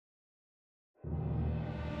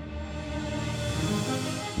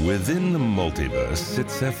Within the multiverse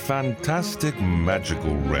sits a fantastic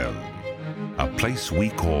magical realm, a place we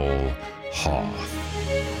call Hoth.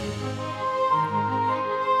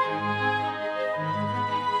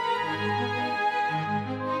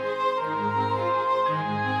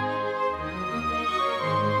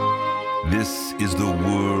 This is the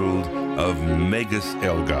world of Magus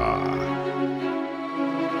Elgar.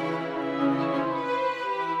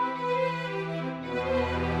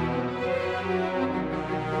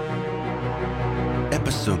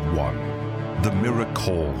 Episode 1, The Mirror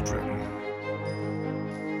Cauldron.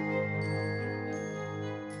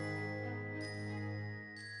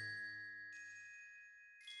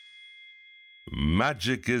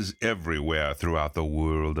 Magic is everywhere throughout the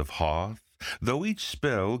world of Hoth, though each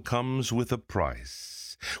spell comes with a price.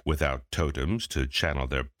 Without totems to channel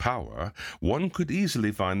their power, one could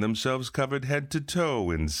easily find themselves covered head to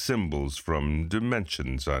toe in symbols from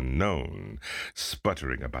dimensions unknown,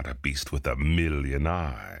 sputtering about a beast with 1,000,000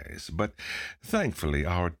 eyes. But thankfully,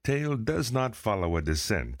 our tale does not follow a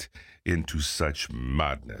descent into such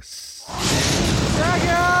madness.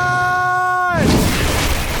 Dragon!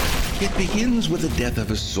 It begins with the death of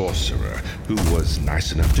a sorcerer who was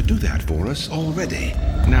nice enough to do that for us already.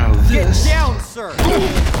 Now this... Get down, sir!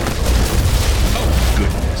 Oh,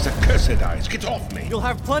 goodness, accursed eyes, get off me! You'll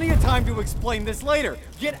have plenty of time to explain this later.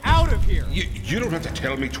 Get out of here! You don't have to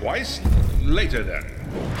tell me twice. Later, then.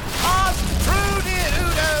 Pass through, dear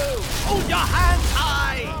Udo! Hold your hands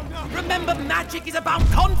high! Oh, no. Remember, magic is about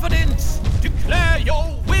confidence! Declare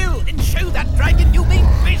your will and show that dragon you mean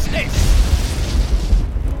business!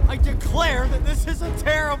 I declare that this is a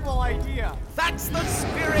terrible idea. That's the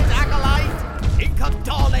spirit, Acolyte!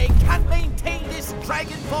 Incadale can't maintain this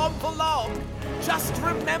dragon form for long. Just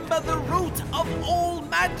remember the root of all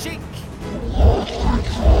magic. No.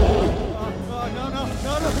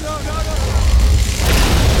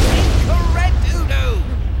 Incorrect, Udo!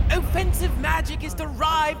 Offensive magic is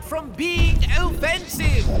derived from being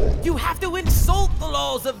offensive. You have to insult the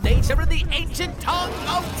laws of nature in the ancient tongue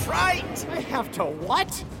of fright. I have to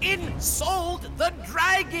what? Insult the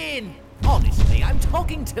dragon! Honestly, I'm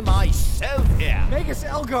talking to myself here. Magus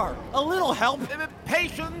Elgar, a little help.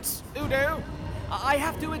 Patience, Udo. I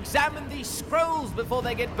have to examine these scrolls before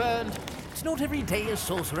they get burned. It's not every day a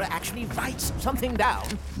sorcerer actually writes something down.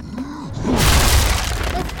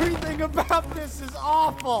 Everything about this is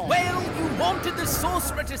awful. Well, you wanted the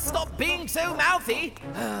sorcerer to stop being so mouthy.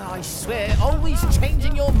 I swear, always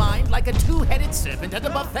changing your mind like a two-headed serpent at a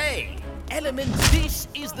buffet. Element, this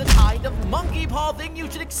is the kind of monkey paw thing you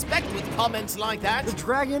should expect with comments like that. The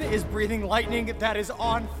dragon is breathing lightning that is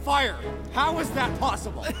on fire. How is that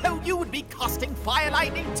possible? Oh, you would be casting fire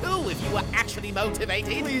lightning too if you were actually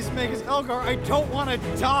motivated. Please, Magus Elgar, I don't want to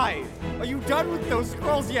die. Are you done with those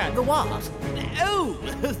scrolls yet? The what? Oh,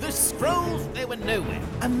 the scrolls, they were nowhere.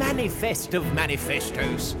 A manifest of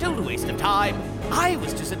manifestos. Total waste of time. I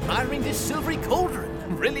was just admiring this silvery cauldron.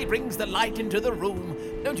 Really brings the light into the room.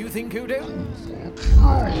 Don't you think, Udo?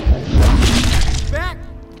 Back!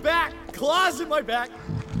 Claws in my back!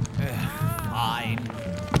 Fine.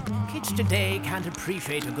 Kids today can't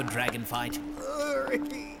appreciate a good dragon fight.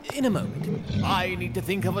 In a moment, I need to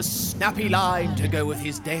think of a snappy line to go with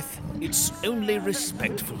his death. It's only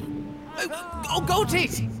respectful. Oh, got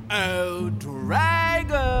it! Oh,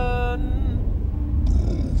 dragon!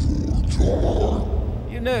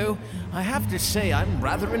 You know, I have to say I'm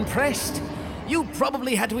rather impressed. You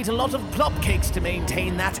probably had to eat a lot of plop cakes to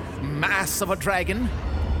maintain that mass of a dragon.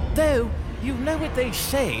 Though, you know what they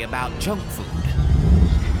say about junk food.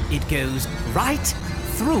 It goes right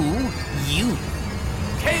through you.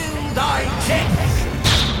 Kill digest!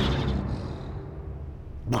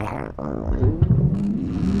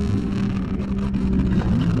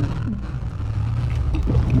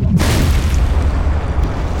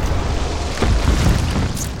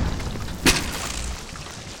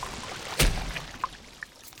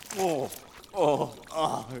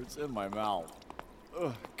 It's in my mouth.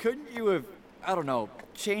 Couldn't you have, I don't know,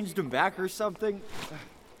 changed him back or something?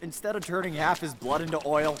 Instead of turning half his blood into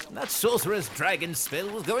oil? That sorcerer's dragon spell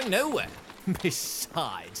was going nowhere.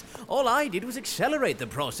 Besides, all I did was accelerate the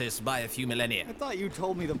process by a few millennia. I thought you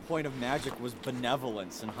told me the point of magic was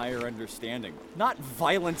benevolence and higher understanding, not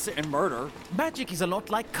violence and murder. Magic is a lot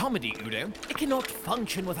like comedy, Udo. It cannot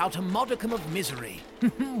function without a modicum of misery.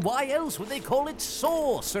 Why else would they call it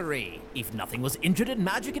sorcery? If nothing was injured in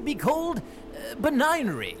magic, it'd be called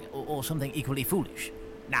benignery, or something equally foolish.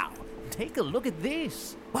 Now, take a look at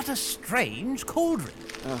this. What a strange cauldron.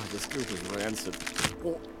 Oh, this drink is rancid.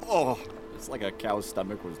 Oh. It's like a cow's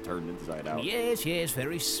stomach was turned inside out. Yes,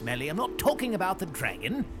 very smelly. I'm not talking about the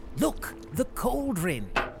dragon. Look, the cauldron.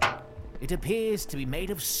 It appears to be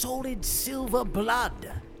made of solid silver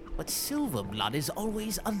blood. But silver blood is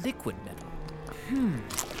always a liquid metal.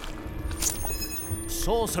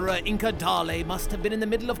 Sorcerer Inca Dale must have been in the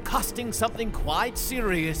middle of casting something quite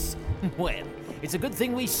serious. Well, it's a good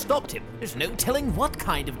thing we stopped him. There's no telling what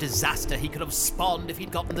kind of disaster he could have spawned if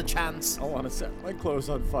he'd gotten the chance. I want to set my clothes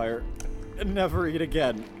on fire and never eat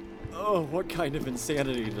again. Oh, what kind of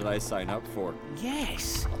insanity did I sign up for?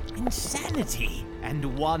 Yes, insanity.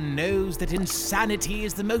 And one knows that insanity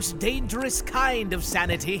is the most dangerous kind of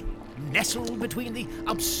sanity. Nestled between the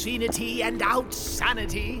obscenity and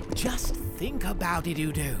outsanity. Just think about it,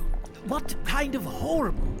 Udo. What kind of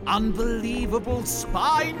horrible, unbelievable,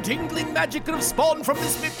 spine-tingling magic could have spawned from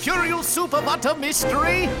this mercurial super butter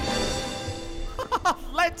mystery?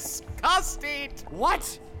 Let's cast it!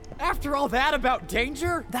 What? After all that about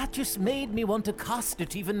danger? That just made me want to cast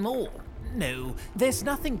it even more. No, there's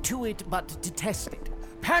nothing to it but to test it.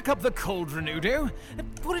 Pack up the cauldron, Udo,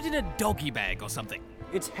 and put it in a doggy bag or something.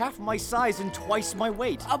 It's half my size and twice my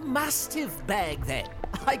weight. A mastiff bag, then.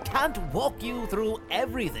 I can't walk you through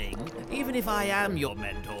everything, even if I am your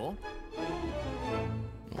mentor.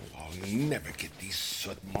 I'll never get these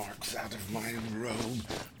soot marks out of my robe.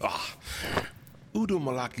 Udo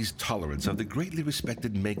Malaki's tolerance of the greatly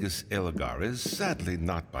respected Magus Elgar is sadly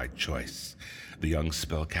not by choice. The young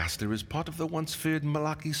spellcaster is part of the once feared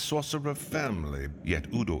Malaki sorcerer family,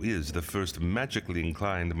 yet Udo is the first magically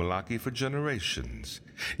inclined Malaki for generations.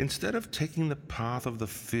 Instead of taking the path of the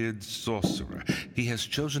feared sorcerer, he has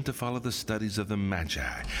chosen to follow the studies of the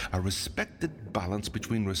Magi, a respected balance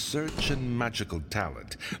between research and magical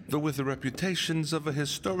talent. Though with the reputations of a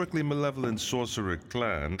historically malevolent sorcerer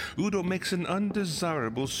clan, Udo makes an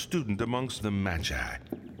undesirable student amongst the Magi.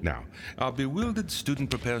 Now, our bewildered student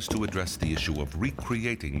prepares to address the issue of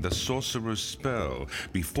recreating the sorcerer's spell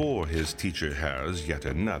before his teacher has yet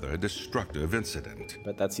another destructive incident.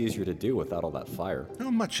 But that's easier to do without all that fire. Oh,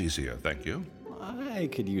 much easier, thank you. I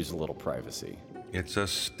could use a little privacy. It's a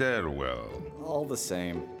stairwell. All the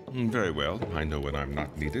same. Very well, I know when I'm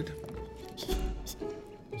not needed.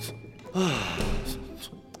 All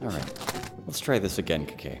right, let's try this again,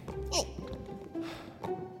 Kike.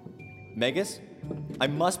 Magus, I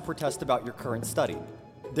must protest about your current study.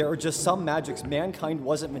 There are just some magics mankind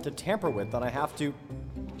wasn't meant to tamper with, and I have to...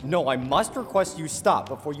 No, I must request you stop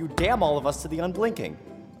before you damn all of us to the unblinking.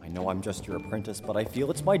 I know I'm just your apprentice, but I feel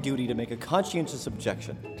it's my duty to make a conscientious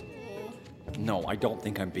objection. No, I don't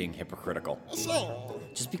think I'm being hypocritical.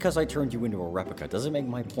 Just because I turned you into a replica doesn't make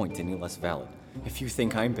my point any less valid. If you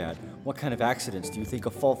think I'm bad, what kind of accidents do you think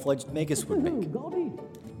a full-fledged Magus would make?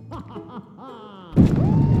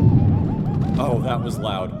 Oh, that was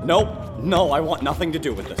loud. Nope. No, I want nothing to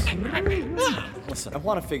do with this. Listen, I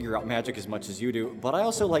want to figure out magic as much as you do, but I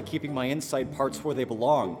also like keeping my inside parts where they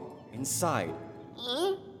belong. Inside.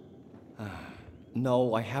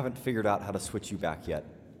 No, I haven't figured out how to switch you back yet.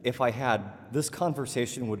 If I had, this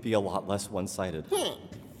conversation would be a lot less one-sided.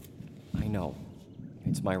 I know.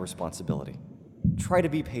 It's my responsibility. Try to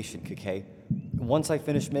be patient, Kike. Once I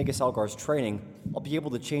finish Magus Elgar's training, I'll be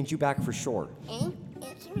able to change you back for sure.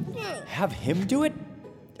 Have him do it?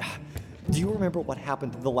 Do you remember what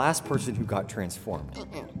happened to the last person who got transformed?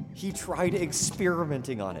 He tried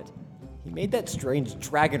experimenting on it. He made that strange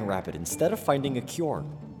dragon rabbit instead of finding a cure.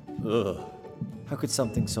 Ugh. How could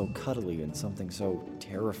something so cuddly and something so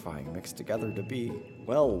terrifying mix together to be,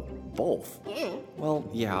 well, both? Well,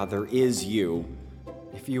 yeah, there is you.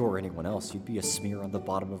 If you or anyone else, you'd be a smear on the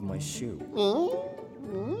bottom of my shoe.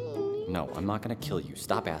 No, I'm not gonna kill you.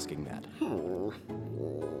 Stop asking that.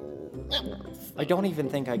 I don't even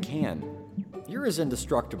think I can. You're as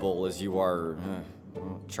indestructible as you are...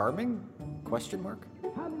 charming? Question mark?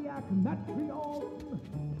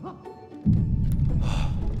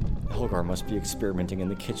 Elgar must be experimenting in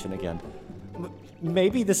the kitchen again.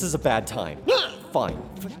 Maybe this is a bad time. Fine.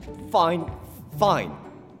 Fine.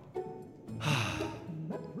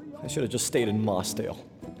 I should have just stayed in Mossdale.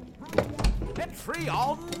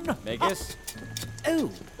 Metreon! Magus?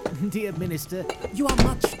 Oh, dear Minister, you are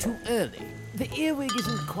much too early. The earwig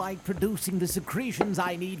isn't quite producing the secretions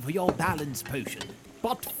I need for your balance potion.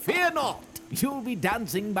 But fear not, you'll be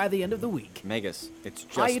dancing by the end of the week. Magus, it's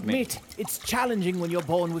just I admit, it's challenging when you're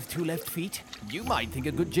born with 2 left feet. You might think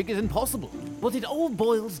a good jig is impossible, but it all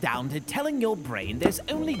boils down to telling your brain there's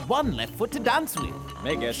only 1 left foot to dance with.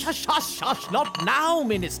 Magus. Shush, not now,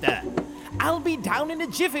 Minister. I'll be down in a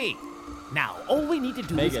jiffy. Now, all we need to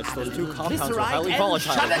do Magus, is add those a 2 little compounds are glyceride highly and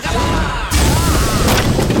volatile.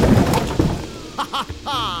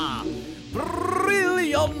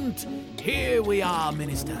 Brilliant! Here we are,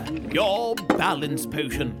 Minister. Your balance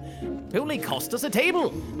potion. Only cost us a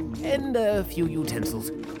table and a few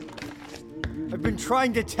utensils. I've been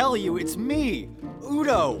trying to tell you, it's me,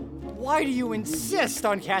 Udo. Why do you insist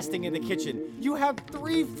on casting in the kitchen? You have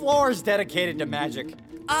 3 floors dedicated to magic.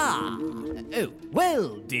 Ah, oh,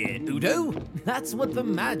 well, dear Udo, that's what the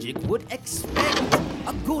magic would expect.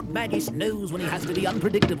 A good magus knows when he has to be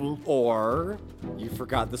unpredictable. Or you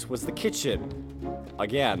forgot this was the kitchen.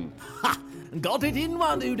 Again. Ha! Got it in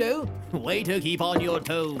one, Udo. Way to keep on your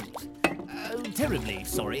toes. Terribly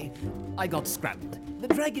sorry. I got scrambled. The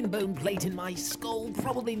dragon bone plate in my skull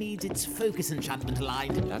probably needs its focus enchantment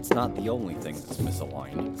aligned. That's not the only thing that's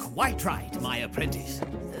misaligned. Quite right, my apprentice.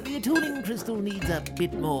 The attuning crystal needs a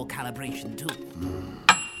bit more calibration, too.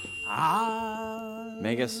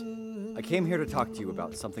 Magus, I came here to talk to you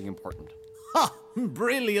about something important. Ha!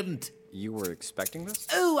 Brilliant! You were expecting this?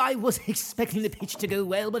 Oh, I was expecting the pitch to go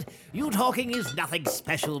well, but you talking is nothing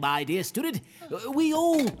special, my dear student. We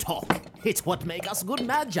all talk. It's what makes us good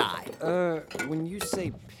magi. When you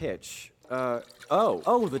say pitch,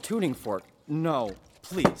 the tuning fork. No,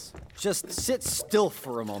 please. Just sit still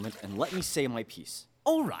for a moment and let me say my piece.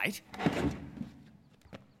 All right.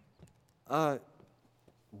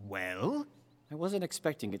 Well? I wasn't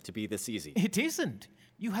expecting it to be this easy. It isn't.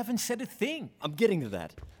 You haven't said a thing. I'm getting to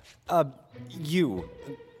that.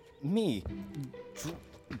 Me,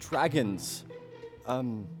 dragons,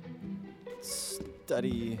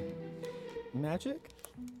 study magic?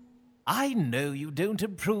 I know you don't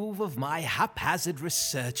approve of my haphazard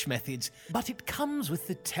research methods, but it comes with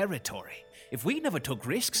the territory. If we never took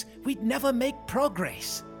risks, we'd never make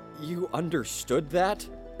progress. You understood that?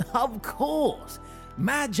 Of course.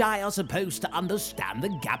 Magi are supposed to understand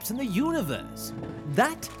the gaps in the universe.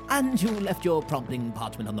 That, and you left your prompting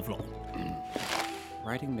parchment on the floor.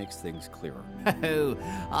 Writing makes things clearer. Oh,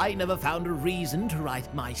 I never found a reason to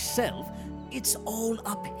write myself. It's all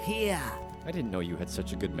up here. I didn't know you had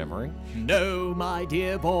such a good memory. No, my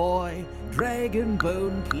dear boy, dragon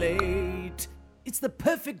bone plate. It's the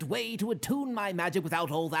perfect way to attune my magic without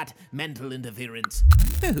all that mental interference.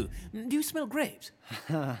 Oh, do you smell grapes?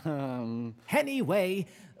 Anyway,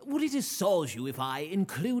 would it assuage you if I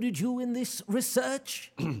included you in this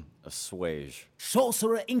research? Assuage.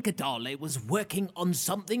 Sorcerer Incadale was working on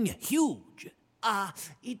something huge.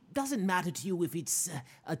 It doesn't matter to you if it's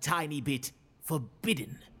a tiny bit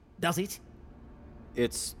forbidden, does it?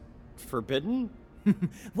 It's forbidden?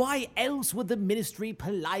 Why else would the ministry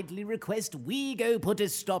politely request we go put a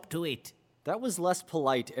stop to it? That was less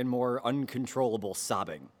polite and more uncontrollable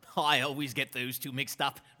sobbing. I always get those two mixed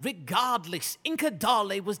up. Regardless,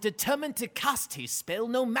 Incadale was determined to cast his spell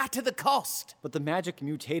no matter the cost. But the magic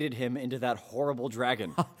mutated him into that horrible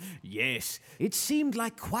dragon. Yes, it seemed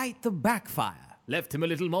like quite the backfire. Left him a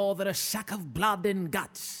little more than a sack of blood and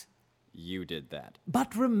guts. You did that.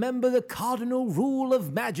 But remember the cardinal rule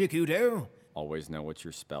of magic, Udo. Always know what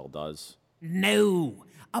your spell does. No!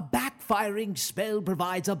 A backfiring spell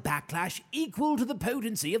provides a backlash equal to the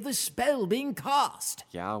potency of the spell being cast.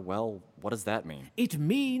 Yeah, well, what does that mean? It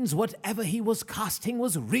means whatever he was casting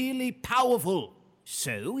was really powerful.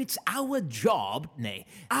 So it's our job, nay,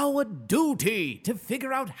 our duty to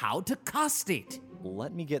figure out how to cast it.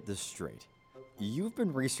 Let me get this straight. You've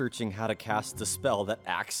been researching how to cast a spell that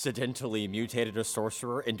accidentally mutated a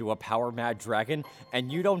sorcerer into a power-mad dragon,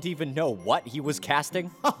 and you don't even know what he was casting?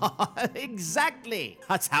 Exactly.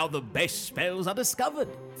 That's how the best spells are discovered.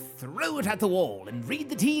 Throw it at the wall and read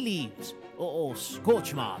the tea leaves. Or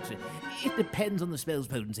scorch marks. It depends on the spell's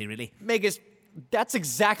potency, really. Magus, that's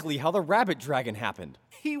exactly how the rabbit dragon happened.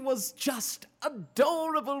 He was just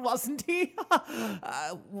adorable, wasn't he?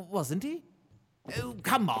 Wasn't he? Oh,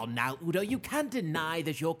 come on now, Udo. You can't deny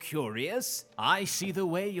that you're curious. I see the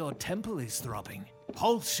way your temple is throbbing,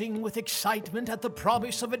 pulsing with excitement at the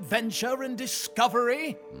promise of adventure and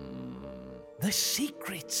discovery. The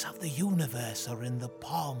secrets of the universe are in the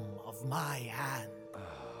palm of my hand.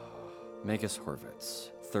 Magus Horvitz,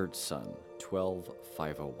 third son,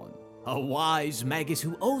 12501. A wise magus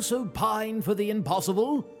who also pined for the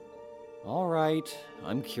impossible. All right,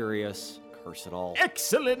 I'm curious. Curse it all.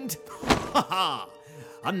 Excellent! Ha ha!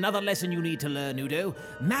 Another lesson you need to learn, Udo.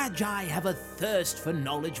 Magi have a thirst for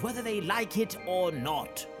knowledge whether they like it or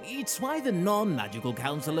not. It's why the non-magical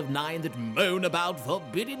Council of Nine that moan about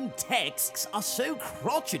forbidden texts are so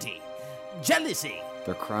crotchety. Jealousy.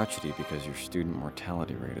 They're crotchety because your student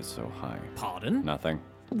mortality rate is so high. Pardon? Nothing.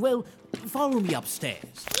 Well, follow me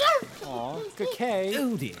upstairs. Aw, Kakei.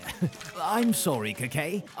 Oh dear. I'm sorry,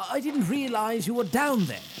 Kakei. I didn't realize you were down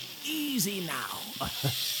there. Easy now.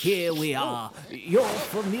 Here we are. Your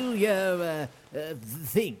familiar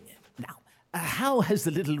thing. Now, how has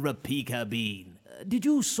the little Rapika been? Did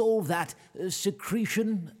you solve that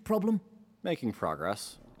secretion problem? Making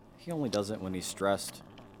progress. He only does it when he's stressed,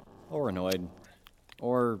 or annoyed,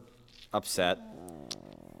 or upset.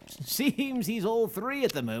 Seems he's all three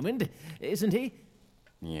at the moment, isn't he?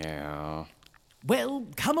 Yeah. Well,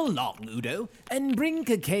 come along, Udo, and bring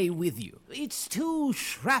Kakei with you. It's too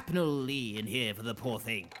shrapnel-y in here for the poor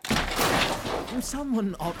thing.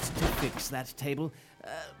 Someone ought to fix that table.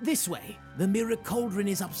 This way. The mirror cauldron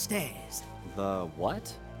is upstairs. The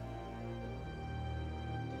what?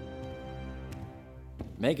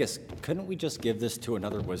 Magus, couldn't we just give this to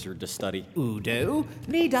another wizard to study? Udo,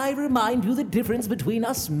 need I remind you the difference between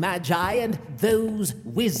us magi and those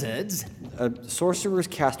wizards? Sorcerers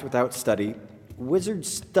cast without study, wizards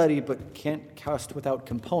study but can't cast without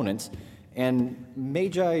components, and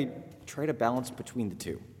magi try to balance between the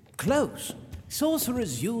two. Close.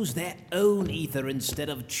 Sorcerers use their own ether instead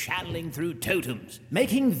of channeling through totems,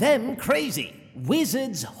 making them crazy.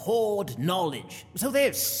 Wizards hoard knowledge, so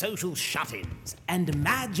they're social shut-ins, and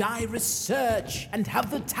magi research and have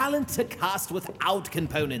the talent to cast without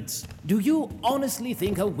components. Do you honestly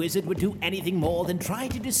think a wizard would do anything more than try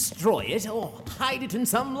to destroy it or hide it in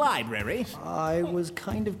some library? I was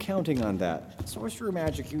kind of counting on that. Sorcerer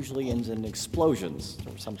magic usually ends in explosions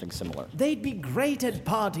or something similar. They'd be great at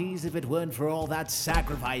parties if it weren't for all that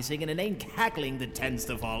sacrificing and inane cackling that tends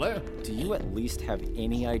to follow. Do you at least have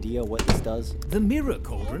any idea what this does? The mirror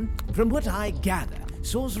cauldron, from what I gather,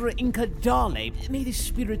 Sorcerer Inca Dale, may the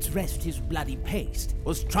spirits rest his bloody paste,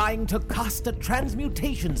 was trying to cast a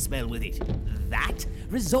transmutation spell with it. That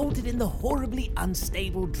resulted in the horribly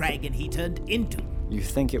unstable dragon he turned into. You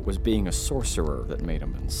think it was being a sorcerer that made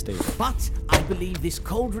him unstable? But I believe this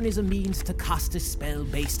cauldron is a means to cast a spell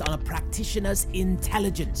based on a practitioner's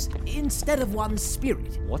intelligence, instead of one's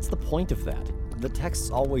spirit. What's the point of that? The texts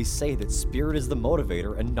always say that spirit is the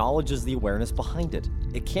motivator and knowledge is the awareness behind it.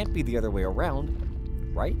 It can't be the other way around,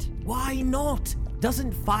 right? Why not?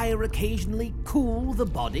 Doesn't fire occasionally cool the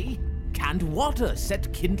body? Can't water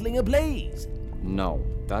set kindling ablaze? No,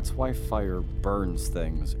 that's why fire burns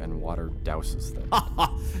things and water douses them. Ha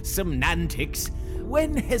ha! Semantics.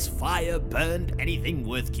 When has fire burned anything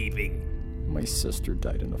worth keeping? My sister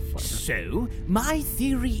died in a fire. So, my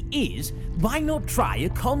theory is, why not try a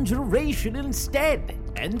conjuration instead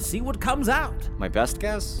and see what comes out? My best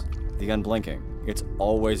guess? The unblinking. It's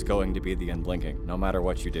always going to be the unblinking, no matter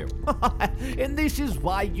what you do. And this is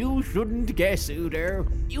why you shouldn't guess, Udo.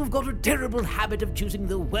 You've got a terrible habit of choosing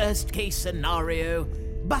the worst-case scenario.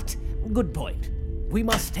 But, good point. We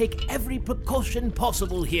must take every precaution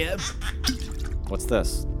possible here. What's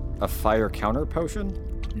this? A fire counter potion?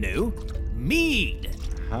 No, mead.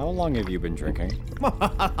 How long have you been drinking?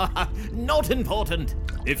 Not important.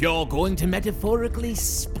 If you're going to metaphorically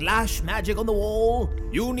splash magic on the wall,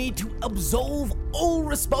 you need to absolve all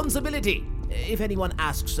responsibility. If anyone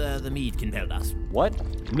asks, the mead compelled us. What?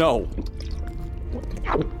 No.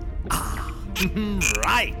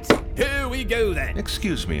 Right. Here we go then.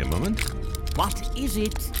 Excuse me a moment. What is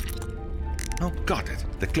it? Oh, got it.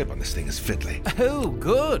 The clip on this thing is fiddly. Oh,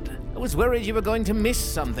 good. I was worried you were going to miss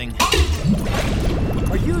something.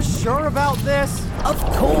 Are you sure about this? Of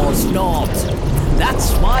course not.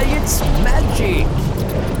 That's why it's magic.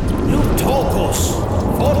 Lutocus,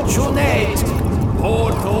 Fortunate,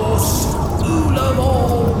 Porthos, Ulamo.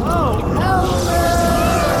 Oh, no!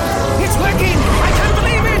 It's working! I can't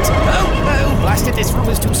believe it! Oh, no! Blasted, this room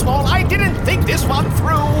is too small. I didn't think this one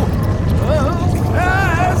through. Oh,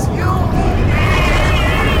 as you...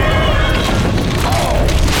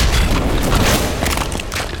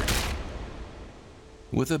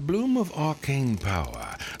 With a bloom of arcane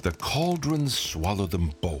power, the cauldrons swallow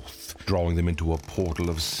them both, drawing them into a portal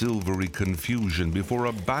of silvery confusion before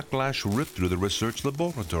a backlash ripped through the research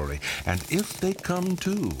laboratory. And if they come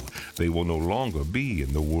to, they will no longer be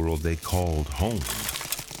in the world they called home.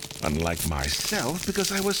 Unlike myself,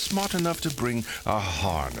 because I was smart enough to bring a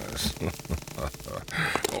harness.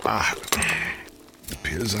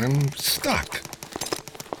 Appears I'm stuck.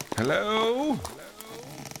 Hello?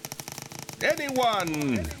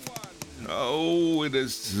 Anyone? No, it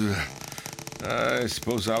is... I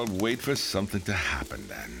suppose I'll wait for something to happen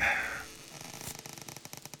then.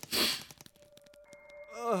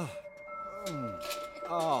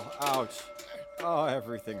 Oh, ouch. Oh,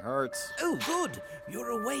 everything hurts. Oh, good.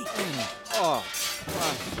 You're awake. Oh,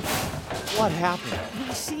 what happened?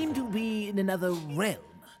 We seem to be in another realm,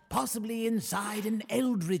 possibly inside an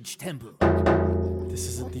Eldritch temple. This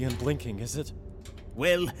isn't the unblinking, is it?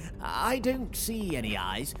 Well, I don't see any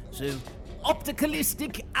eyes, so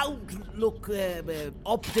opticalistic outlook,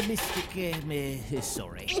 optimistic,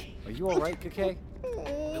 sorry. Are you alright, Kakei?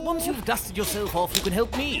 once you've dusted yourself off, you can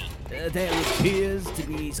help me. There appears to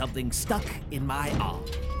be something stuck in my arm.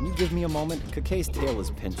 Can you give me a moment? Kakei's tail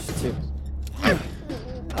is pinched too.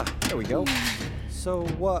 There we go. So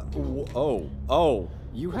what? Oh,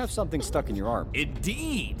 you have something stuck in your arm.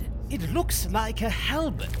 Indeed. It looks like a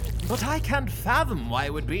halberd, but I can't fathom why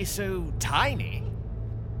it would be so tiny.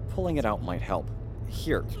 Pulling it out might help.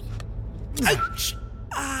 Here. Ouch!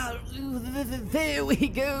 There we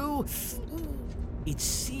go. It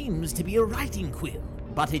seems to be a writing quill,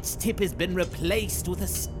 but its tip has been replaced with a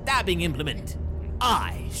stabbing implement.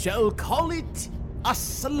 I shall call it a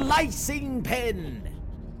slicing pen.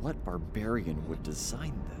 What barbarian would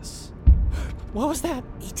design this? What was that?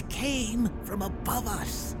 It came from above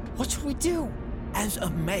us. What should we do? As a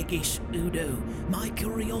maggish Udo, my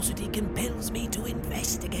curiosity compels me to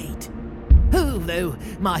investigate. Although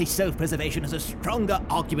my self-preservation is a stronger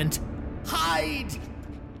argument. Hide!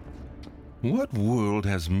 What world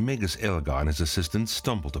has Magus Elgar and his assistants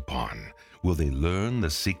stumbled upon? Will they learn the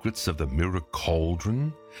secrets of the Mirror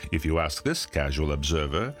Cauldron? If you ask this casual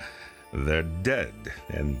observer, they're dead,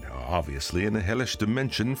 and obviously in a hellish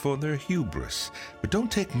dimension for their hubris. But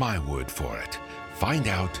don't take my word for it. Find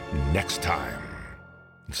out next time.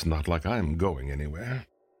 It's not like I'm going anywhere.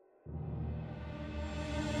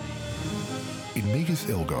 In Magus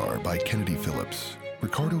Elgar by Kennedy Phillips,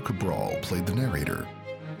 Ricardo Cabral played the narrator.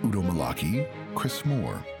 Udo Malaki, Chris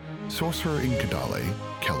Moore. Sorcerer in Kadale,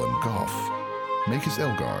 Kellen Goff. Magus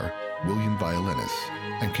Elgar, William Violinus,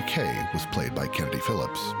 and Kakei was played by Kennedy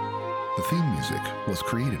Phillips. The theme music was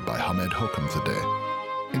created by Hamed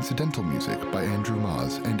Hokamzadeh. Incidental music by Andrew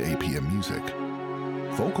Maz and APM Music.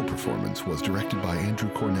 Vocal performance was directed by Andrew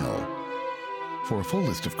Cornell. For a full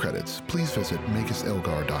list of credits, please visit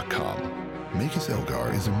MagusElgar.com. Magus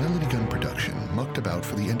Elgar is a Melody Gun production mucked about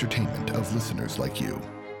for the entertainment of listeners like you.